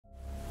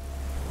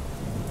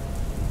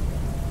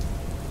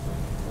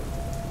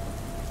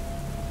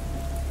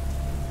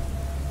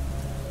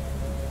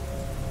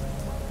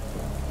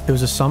It was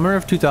the summer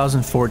of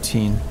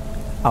 2014.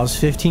 I was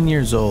 15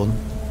 years old.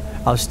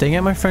 I was staying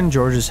at my friend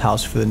George's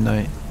house for the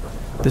night.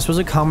 This was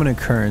a common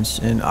occurrence,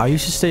 and I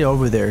used to stay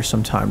over there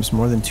sometimes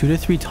more than 2 to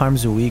 3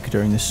 times a week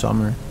during the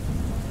summer.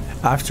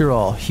 After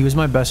all, he was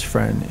my best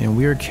friend, and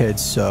we were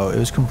kids, so it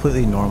was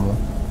completely normal.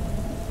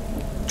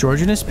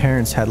 George and his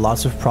parents had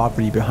lots of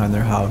property behind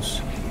their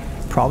house.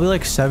 Probably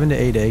like 7 to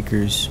 8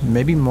 acres,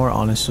 maybe more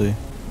honestly.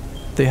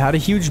 They had a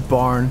huge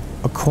barn,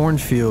 a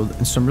cornfield,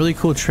 and some really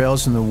cool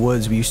trails in the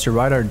woods we used to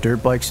ride our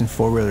dirt bikes and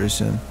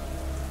four-wheelers in.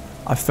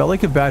 I felt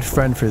like a bad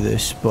friend for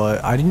this,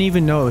 but I didn't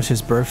even know it was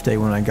his birthday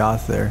when I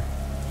got there.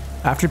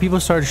 After people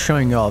started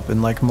showing up,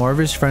 and like more of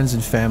his friends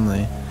and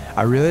family,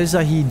 I realized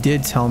that he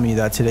did tell me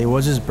that today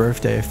was his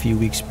birthday a few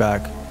weeks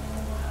back.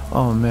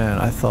 Oh man,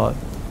 I thought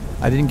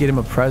I didn't get him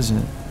a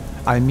present.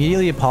 I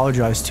immediately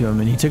apologized to him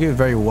and he took it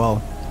very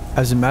well.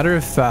 As a matter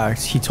of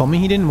fact, he told me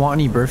he didn't want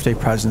any birthday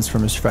presents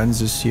from his friends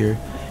this year,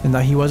 and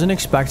that he wasn't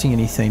expecting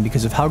anything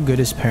because of how good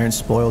his parents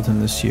spoiled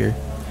him this year.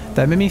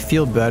 That made me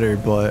feel better,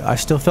 but I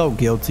still felt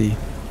guilty.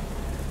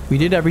 We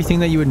did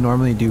everything that you would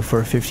normally do for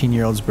a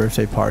 15-year-old's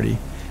birthday party.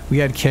 We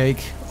had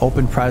cake,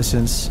 opened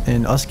presents,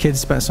 and us kids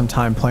spent some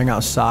time playing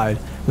outside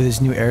with his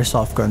new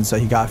airsoft guns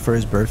that he got for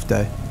his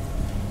birthday.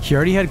 He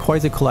already had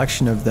quite the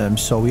collection of them,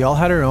 so we all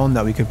had our own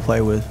that we could play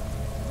with.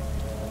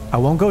 I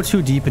won't go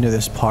too deep into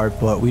this part,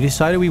 but we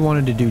decided we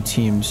wanted to do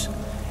teams.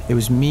 It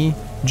was me,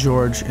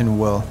 George, and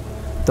Will.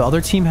 The other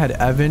team had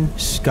Evan,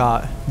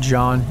 Scott,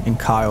 John, and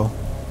Kyle.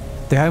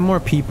 They had more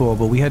people,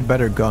 but we had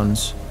better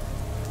guns.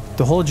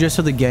 The whole gist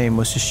of the game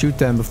was to shoot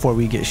them before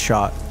we get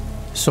shot.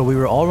 So we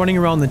were all running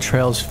around the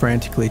trails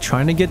frantically,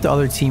 trying to get the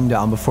other team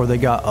down before they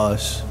got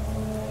us.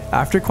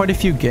 After quite a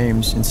few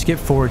games, and skip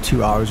forward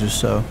 2 hours or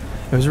so,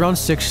 it was around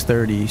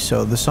 6:30,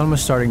 so the sun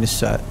was starting to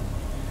set.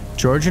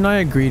 George and I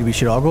agreed we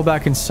should all go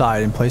back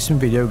inside and play some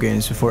video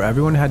games before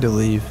everyone had to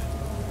leave.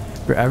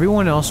 But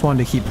everyone else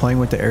wanted to keep playing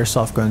with the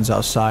airsoft guns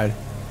outside.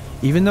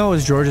 Even though it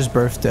was George's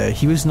birthday,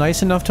 he was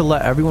nice enough to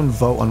let everyone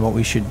vote on what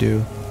we should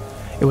do.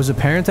 It was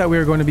apparent that we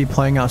were going to be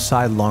playing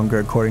outside longer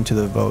according to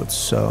the votes,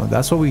 so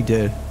that's what we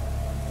did.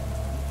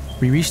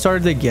 We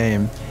restarted the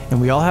game, and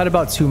we all had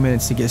about 2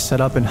 minutes to get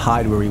set up and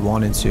hide where we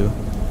wanted to.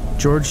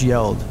 George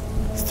yelled,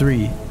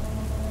 3,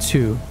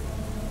 2,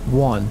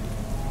 1,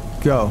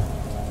 go.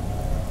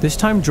 This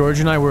time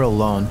George and I were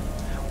alone.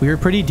 We were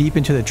pretty deep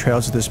into the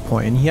trails at this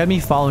point, and he had me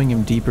following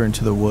him deeper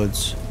into the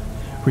woods.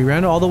 We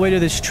ran all the way to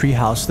this tree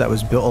house that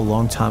was built a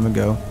long time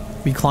ago.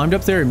 We climbed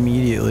up there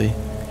immediately.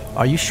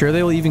 Are you sure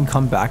they will even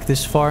come back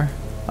this far?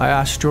 I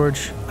asked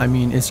George. I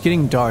mean, it's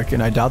getting dark,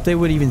 and I doubt they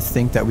would even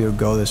think that we would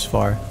go this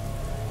far.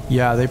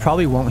 Yeah, they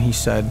probably won't, he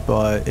said,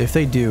 but if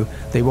they do,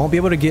 they won't be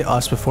able to get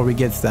us before we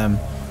get them,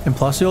 and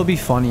plus it'll be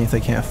funny if they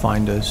can't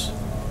find us.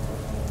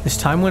 As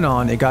time went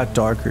on, it got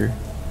darker.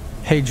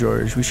 Hey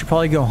George, we should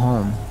probably go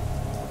home.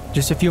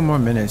 Just a few more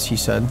minutes, he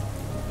said.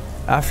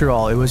 After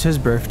all, it was his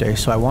birthday,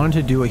 so I wanted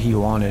to do what he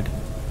wanted.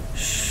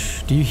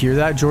 Shh, do you hear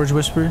that? George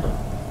whispered.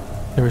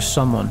 There was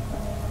someone,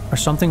 or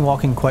something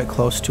walking quite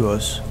close to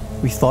us.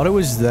 We thought it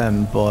was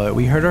them, but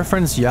we heard our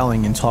friends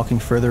yelling and talking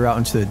further out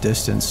into the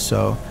distance,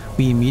 so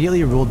we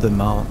immediately ruled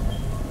them out.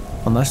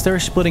 Unless they were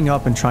splitting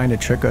up and trying to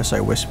trick us,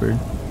 I whispered.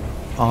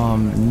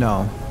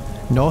 No.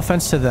 No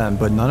offense to them,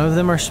 but none of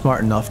them are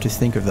smart enough to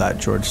think of that,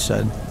 George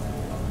said.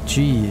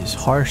 Geez,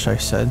 harsh, I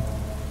said.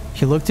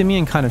 He looked at me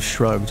and kind of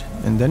shrugged,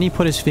 and then he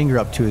put his finger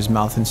up to his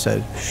mouth and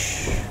said,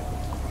 shh.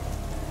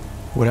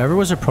 Whatever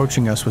was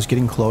approaching us was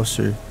getting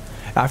closer.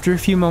 After a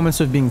few moments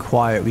of being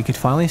quiet, we could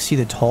finally see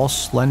the tall,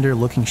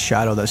 slender-looking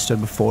shadow that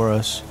stood before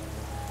us.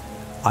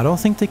 I don't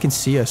think they can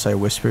see us, I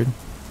whispered.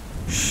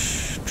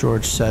 Shh,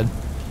 George said.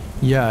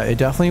 Yeah, it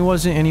definitely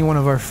wasn't any one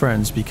of our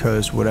friends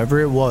because whatever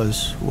it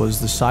was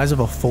the size of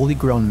a fully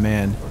grown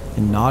man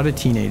and not a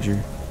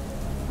teenager.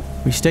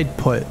 We stayed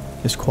put,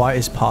 as quiet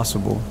as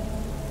possible.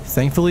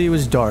 Thankfully it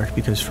was dark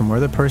because from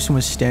where the person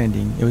was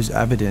standing, it was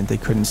evident they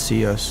couldn't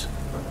see us.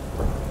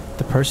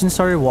 The person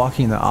started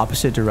walking in the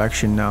opposite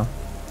direction now.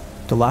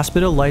 The last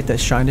bit of light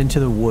that shined into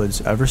the woods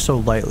ever so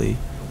lightly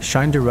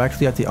shined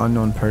directly at the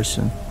unknown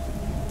person.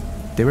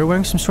 They were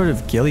wearing some sort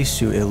of ghillie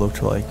suit, it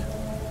looked like.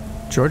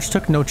 George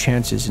took no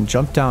chances and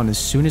jumped down as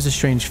soon as the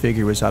strange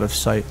figure was out of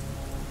sight.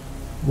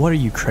 What, are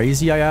you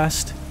crazy? I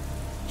asked.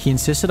 He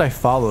insisted I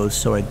follow,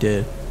 so I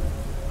did.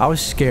 I was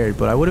scared,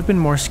 but I would have been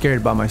more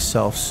scared by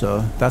myself,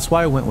 so that's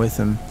why I went with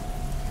him.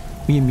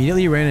 We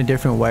immediately ran a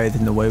different way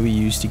than the way we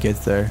used to get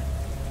there.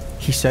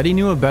 He said he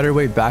knew a better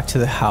way back to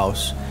the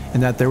house,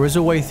 and that there was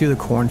a way through the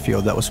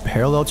cornfield that was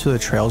parallel to the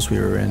trails we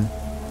were in.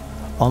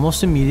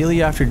 Almost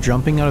immediately after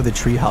jumping out of the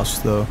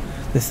treehouse, though,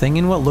 the thing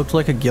in what looked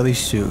like a ghillie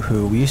suit,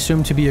 who we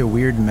assumed to be a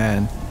weird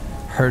man,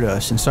 heard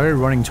us and started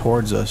running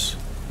towards us.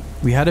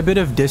 We had a bit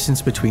of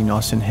distance between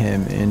us and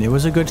him, and it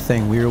was a good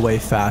thing we were way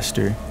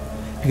faster.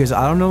 Because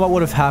I don't know what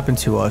would have happened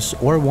to us,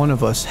 or one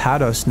of us,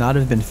 had us not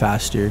have been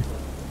faster.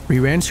 We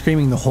ran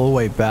screaming the whole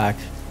way back.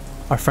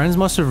 Our friends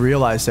must have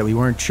realized that we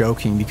weren't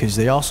joking because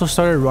they also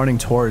started running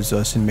towards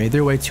us and made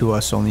their way to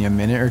us only a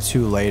minute or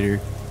two later.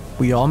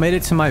 We all made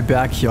it to my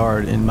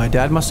backyard, and my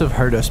dad must have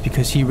heard us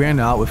because he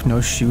ran out with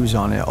no shoes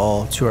on at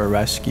all to our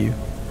rescue.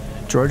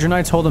 George and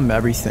I told him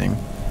everything.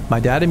 My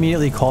dad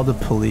immediately called the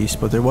police,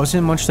 but there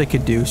wasn't much they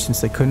could do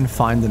since they couldn't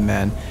find the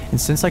man, and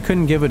since I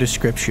couldn't give a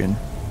description.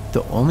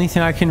 The only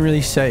thing I can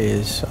really say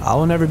is, I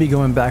will never be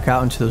going back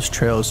out into those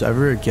trails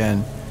ever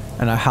again,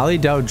 and I highly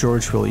doubt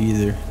George will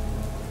either.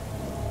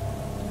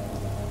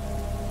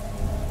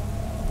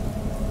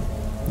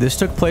 This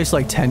took place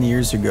like 10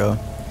 years ago.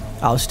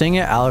 I was staying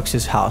at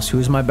Alex's house, who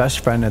was my best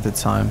friend at the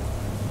time.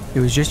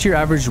 It was just your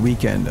average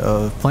weekend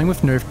of playing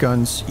with Nerf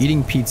guns,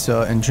 eating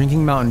pizza, and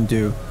drinking Mountain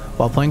Dew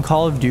while playing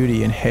Call of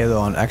Duty and Halo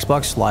on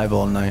Xbox Live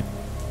all night.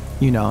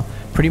 You know,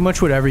 pretty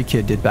much what every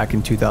kid did back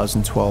in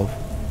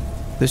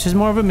 2012. This is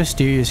more of a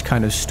mysterious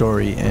kind of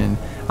story, and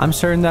I'm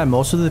certain that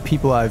most of the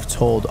people I've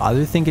told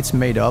either think it's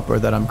made up or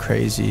that I'm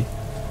crazy.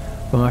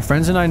 But my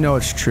friends and I know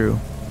it's true.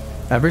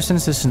 Ever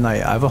since this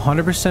night, I've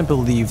 100%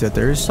 believed that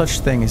there is such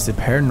thing as the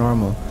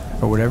paranormal,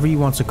 or whatever you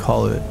want to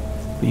call it,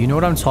 but you know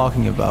what I'm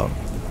talking about,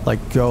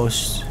 like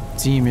ghosts,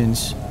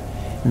 demons,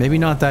 maybe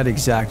not that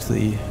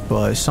exactly,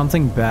 but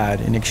something bad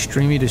and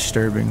extremely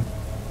disturbing,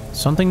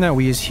 something that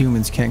we as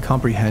humans can't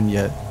comprehend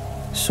yet.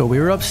 So we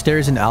were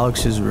upstairs in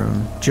Alex's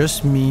room,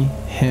 just me,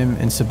 him,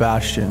 and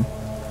Sebastian.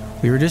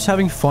 We were just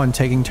having fun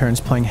taking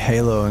turns playing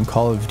Halo and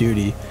Call of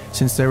Duty,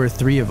 since there were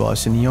 3 of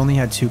us and he only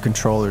had 2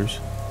 controllers.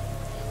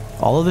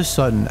 All of a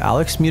sudden,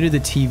 Alex muted the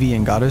TV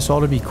and got us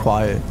all to be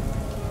quiet.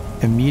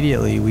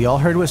 Immediately, we all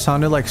heard what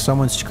sounded like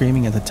someone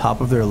screaming at the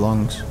top of their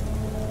lungs,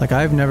 like I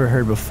have never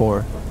heard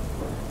before.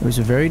 It was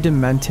a very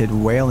demented,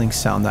 wailing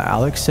sound that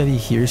Alex said he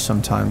hears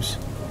sometimes.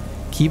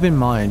 Keep in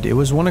mind, it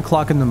was 1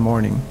 o'clock in the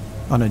morning,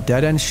 on a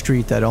dead-end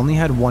street that only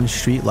had 1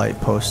 street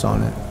light post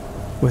on it.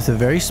 With a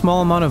very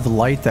small amount of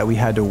light that we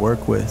had to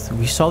work with,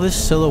 we saw this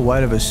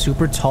silhouette of a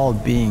super tall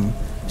being,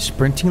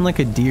 sprinting like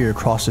a deer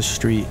across the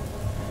street.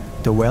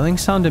 The wailing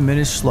sound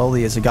diminished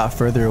slowly as it got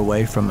further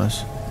away from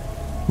us.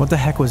 "What the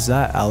heck was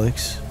that,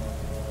 Alex?"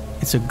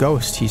 "It's a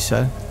ghost," he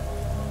said.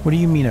 "What do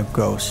you mean a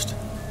ghost?"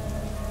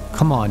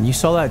 "Come on, you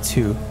saw that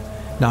too.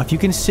 Now if you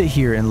can sit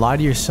here and lie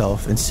to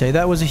yourself and say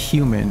that was a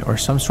human or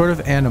some sort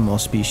of animal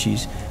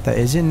species that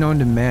isn't known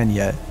to man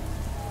yet,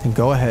 then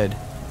go ahead.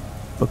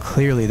 But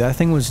clearly that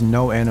thing was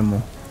no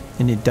animal,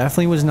 and it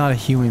definitely was not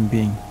a human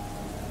being.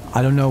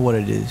 I don't know what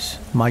it is.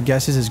 My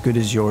guess is as good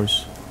as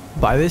yours."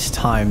 By this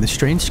time, the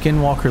strange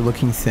skinwalker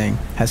looking thing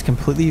has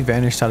completely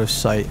vanished out of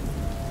sight,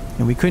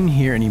 and we couldn't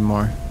hear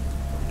anymore.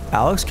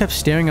 Alex kept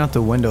staring out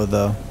the window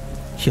though.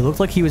 He looked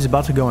like he was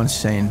about to go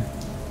insane.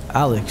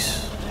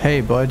 "Alex,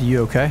 hey bud,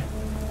 you okay?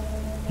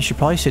 You should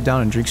probably sit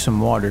down and drink some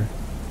water."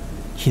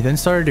 He then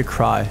started to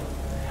cry.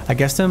 I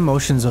guess the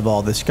emotions of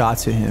all this got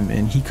to him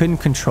and he couldn't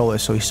control it,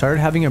 so he started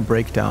having a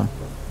breakdown.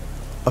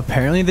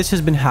 Apparently this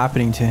has been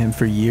happening to him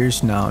for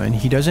years now, and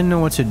he doesn't know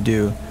what to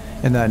do,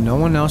 and that no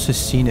one else has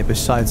seen it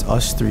besides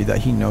us 3 that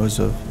he knows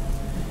of,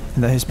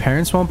 and that his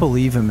parents won't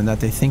believe him and that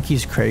they think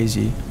he's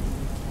crazy.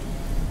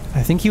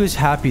 I think he was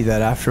happy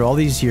that after all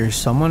these years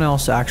someone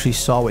else actually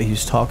saw what he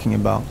was talking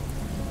about.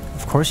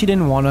 Of course he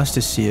didn't want us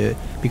to see it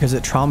because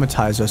it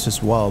traumatized us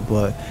as well,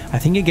 but I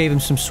think it gave him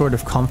some sort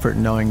of comfort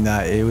knowing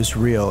that it was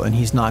real and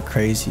he's not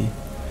crazy.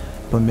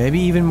 But maybe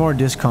even more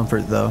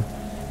discomfort though,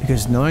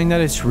 because knowing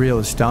that it's real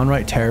is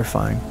downright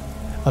terrifying.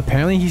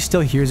 Apparently he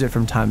still hears it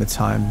from time to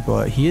time,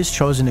 but he has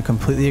chosen to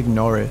completely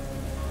ignore it.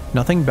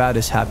 Nothing bad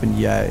has happened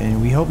yet,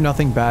 and we hope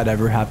nothing bad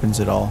ever happens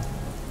at all.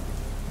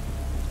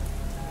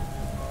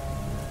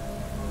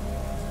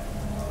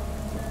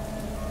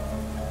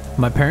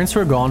 My parents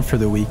were gone for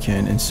the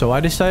weekend, and so I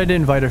decided to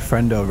invite a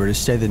friend over to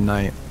stay the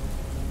night.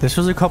 This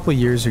was a couple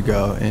years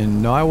ago,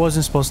 and no, I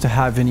wasn't supposed to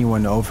have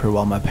anyone over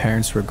while my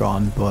parents were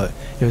gone, but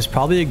it was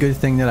probably a good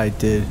thing that I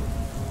did.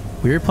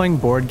 We were playing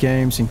board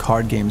games and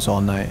card games all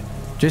night,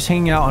 just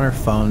hanging out on our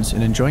phones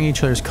and enjoying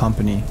each other's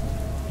company,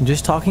 and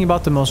just talking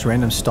about the most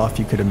random stuff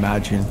you could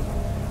imagine.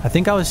 I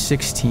think I was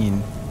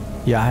 16.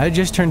 Yeah, I had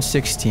just turned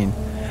 16.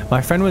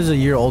 My friend was a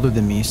year older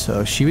than me,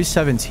 so she was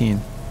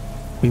 17.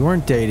 We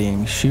weren't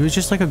dating, she was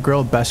just like a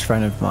girl best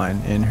friend of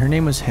mine, and her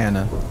name was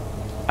Hannah.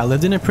 I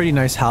lived in a pretty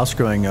nice house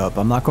growing up,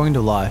 I'm not going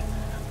to lie.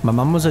 My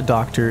mom was a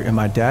doctor, and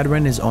my dad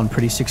ran his own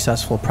pretty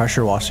successful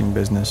pressure washing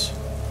business.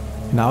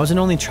 And I was an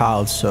only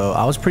child, so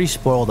I was pretty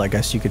spoiled, I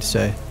guess you could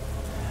say.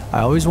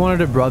 I always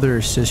wanted a brother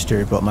or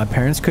sister, but my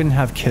parents couldn't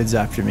have kids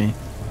after me.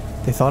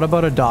 They thought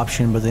about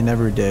adoption, but they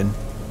never did.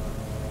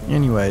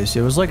 Anyways,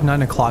 it was like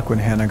 9 o'clock when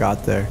Hannah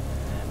got there.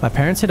 My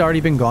parents had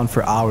already been gone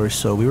for hours,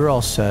 so we were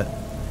all set.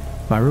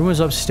 My room was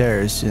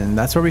upstairs, and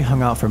that's where we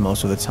hung out for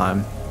most of the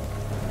time.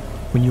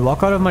 When you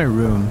walk out of my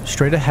room,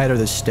 straight ahead are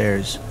the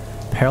stairs,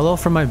 parallel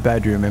from my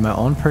bedroom and my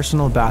own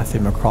personal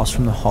bathroom across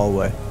from the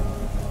hallway.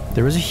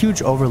 There was a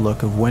huge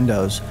overlook of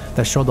windows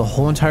that showed the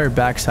whole entire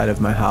backside of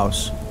my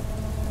house.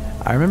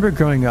 I remember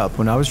growing up,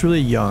 when I was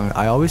really young,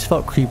 I always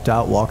felt creeped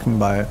out walking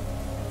by it,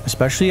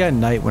 especially at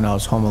night when I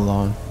was home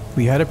alone.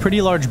 We had a pretty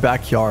large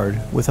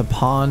backyard with a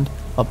pond,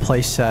 a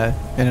playset,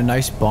 and a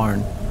nice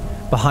barn.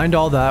 Behind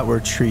all that were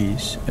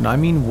trees, and I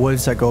mean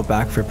woods that go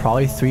back for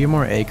probably 3 or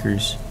more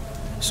acres.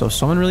 so if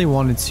someone really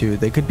wanted to,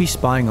 they could be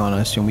spying on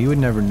us and we would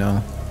never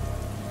know.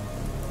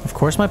 Of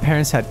course my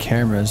parents had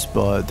cameras,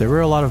 but there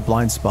were a lot of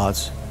blind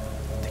spots.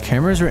 The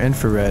cameras were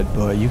infrared,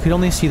 but you could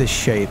only see the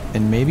shape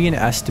and maybe an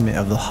estimate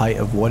of the height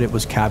of what it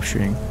was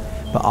capturing,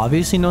 but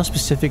obviously no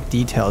specific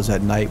details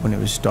at night when it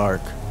was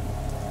dark.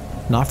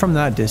 Not from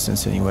that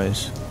distance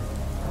anyways.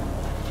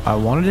 I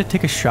wanted to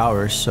take a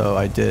shower, so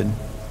I did.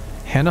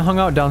 Hannah hung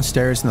out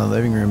downstairs in the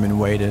living room and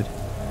waited.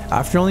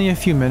 After only a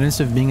few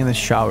minutes of being in the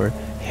shower,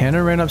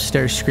 Hannah ran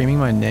upstairs screaming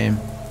my name.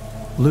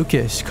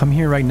 "Lucas, come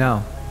here right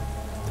now.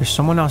 There's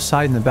someone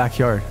outside in the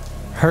backyard.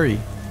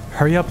 Hurry.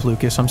 Hurry up,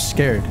 Lucas, I'm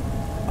scared."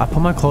 I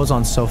put my clothes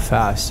on so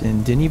fast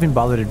and didn't even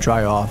bother to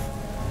dry off.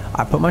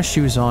 I put my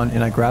shoes on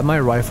and I grabbed my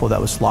rifle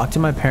that was locked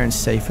in my parents'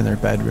 safe in their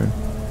bedroom.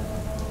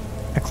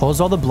 I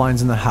closed all the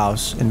blinds in the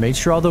house and made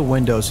sure all the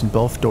windows and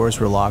both doors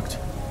were locked.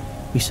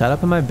 We sat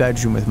up in my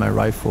bedroom with my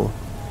rifle.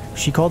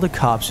 She called the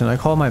cops and I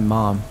called my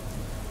mom.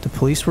 The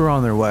police were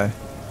on their way.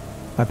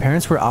 My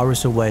parents were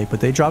hours away, but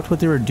they dropped what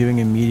they were doing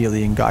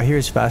immediately and got here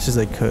as fast as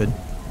they could.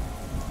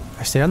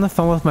 I stayed on the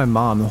phone with my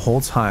mom the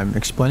whole time,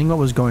 explaining what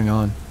was going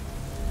on.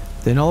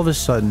 Then all of a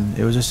sudden,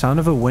 it was the sound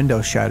of a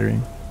window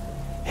shattering.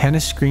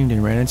 Hannah screamed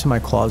and ran into my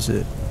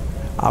closet.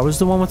 I was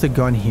the one with the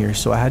gun here,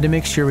 so I had to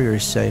make sure we were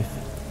safe.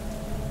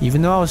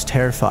 Even though I was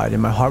terrified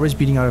and my heart was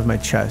beating out of my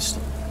chest,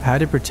 I had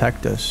to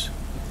protect us.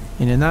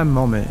 And in that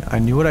moment, I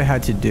knew what I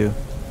had to do.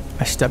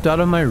 I stepped out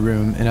of my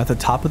room and at the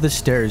top of the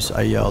stairs,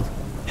 I yelled,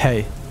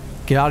 "Hey,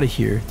 get out of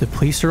here. The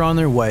police are on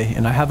their way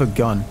and I have a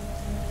gun.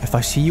 If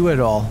I see you at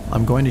all,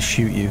 I'm going to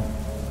shoot you."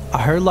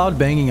 I heard loud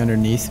banging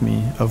underneath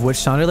me, of which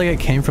sounded like it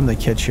came from the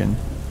kitchen.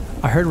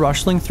 I heard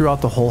rustling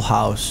throughout the whole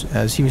house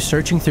as he was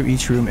searching through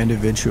each room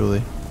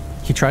individually.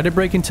 He tried to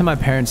break into my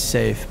parents'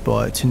 safe,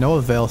 but to no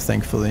avail,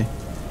 thankfully.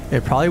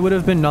 It probably would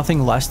have been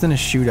nothing less than a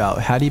shootout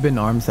had he been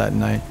armed that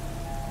night.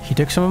 He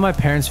took some of my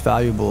parents'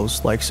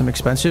 valuables, like some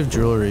expensive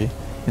jewelry,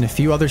 and a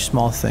few other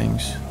small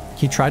things.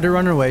 He tried to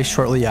run away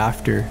shortly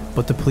after,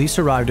 but the police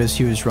arrived as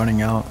he was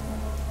running out.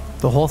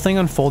 The whole thing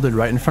unfolded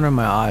right in front of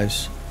my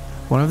eyes.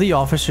 One of the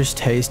officers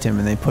tased him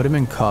and they put him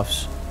in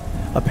cuffs.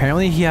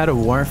 Apparently he had a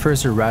warrant for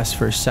his arrest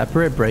for a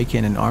separate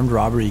break-in and armed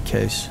robbery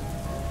case.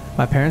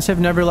 My parents have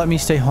never let me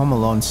stay home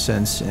alone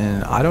since,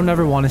 and I don't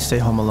ever want to stay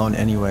home alone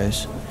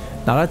anyways.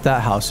 Not at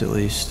that house at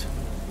least.